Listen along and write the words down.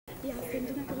Yeah,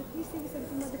 Sanjana, could you please say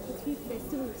something about the Prithvi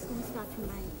Festival? It's going to start from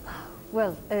 9.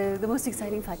 Well, the most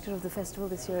exciting factor of the festival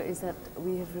this year is that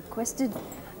we have requested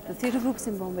the theatre groups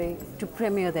in Bombay to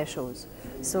premiere their shows.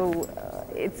 So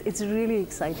it's really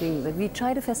exciting that we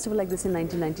tried a festival like this in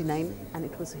 1999 and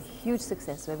it was a huge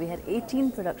success where we had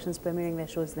 18 productions premiering their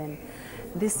shows then.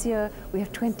 This year we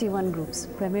have 21 groups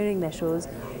premiering their shows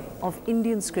of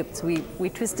Indian scripts. We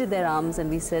twisted their arms and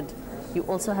we said, you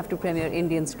also have to premiere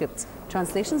Indian scripts.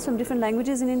 Translations from different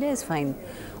languages in India is fine.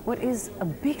 What is a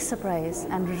big surprise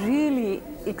and really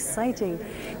exciting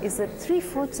is that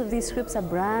 3/4 of these scripts are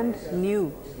brand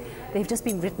new. They've just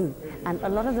been written and a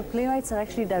lot of the playwrights are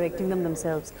actually directing them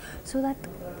themselves. So that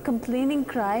complaining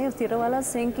cry of theatre walas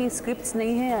saying ki scripts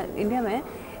nahi hai India mein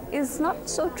is not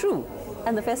so true.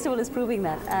 And the festival is proving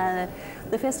that.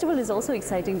 The festival is also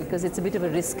exciting because it's a bit of a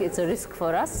risk. It's a risk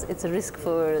for us, it's a risk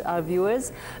for our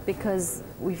viewers because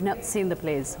we've not seen the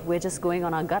plays. We're just going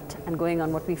on our gut and going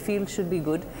on what we feel should be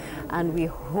good and we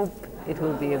hope it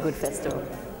will be a good festival.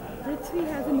 Prithvi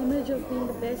has an image of being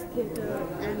the best theatre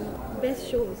and best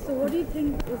shows. So what do you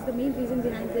think is the main reason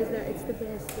behind this, that it's the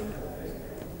best?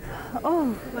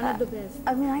 One of the best.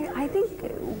 I mean, I think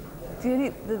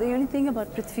the only thing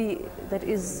about Prithvi that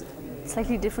is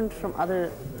slightly different from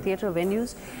other theatre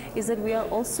venues is that we are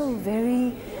also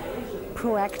very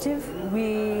proactive.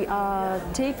 We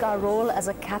take our role as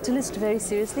a catalyst very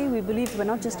seriously. We believe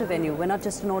we're not just a venue, we're not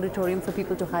just an auditorium for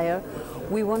people to hire.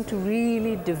 We want to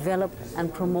really develop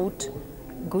and promote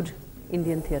good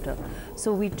Indian theatre.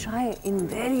 So we try in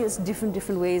various different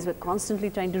ways. We're constantly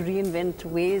trying to reinvent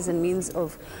ways and means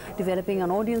of developing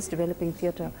an audience, developing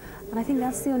theatre. And I think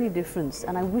that's the only difference.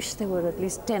 And I wish there were at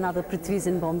least 10 other Prithvis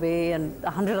in Bombay and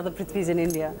 100 other Prithvis in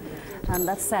India. And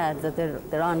that's sad that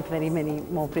there aren't very many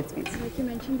more Prithvis. Like you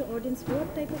mentioned the audience,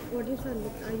 what type of audience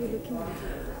are you looking at?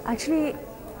 Actually,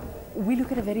 we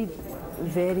look at a very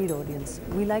varied audience.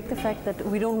 We like the fact that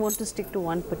we don't want to stick to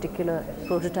one particular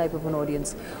prototype of an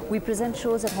audience. We present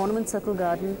shows at Horniman Circle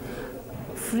Garden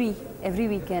free every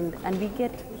weekend and we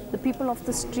get the people off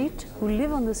the street who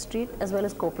live on the street as well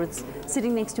as corporates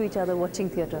sitting next to each other watching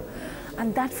theatre.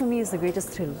 And that for me is the greatest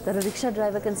thrill, that a rickshaw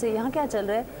driver can say, "Yahan kya chal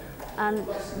raha hai?" and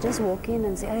just walk in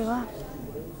and say, "Arey wah,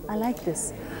 I like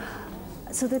this."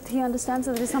 So that he understands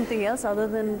that there is something else other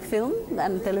than film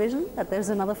and television, that there's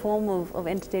another form of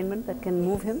entertainment that can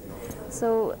move him.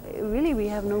 So really we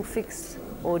have no fixed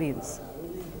audience.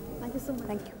 Thank you so much.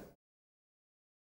 Thank you.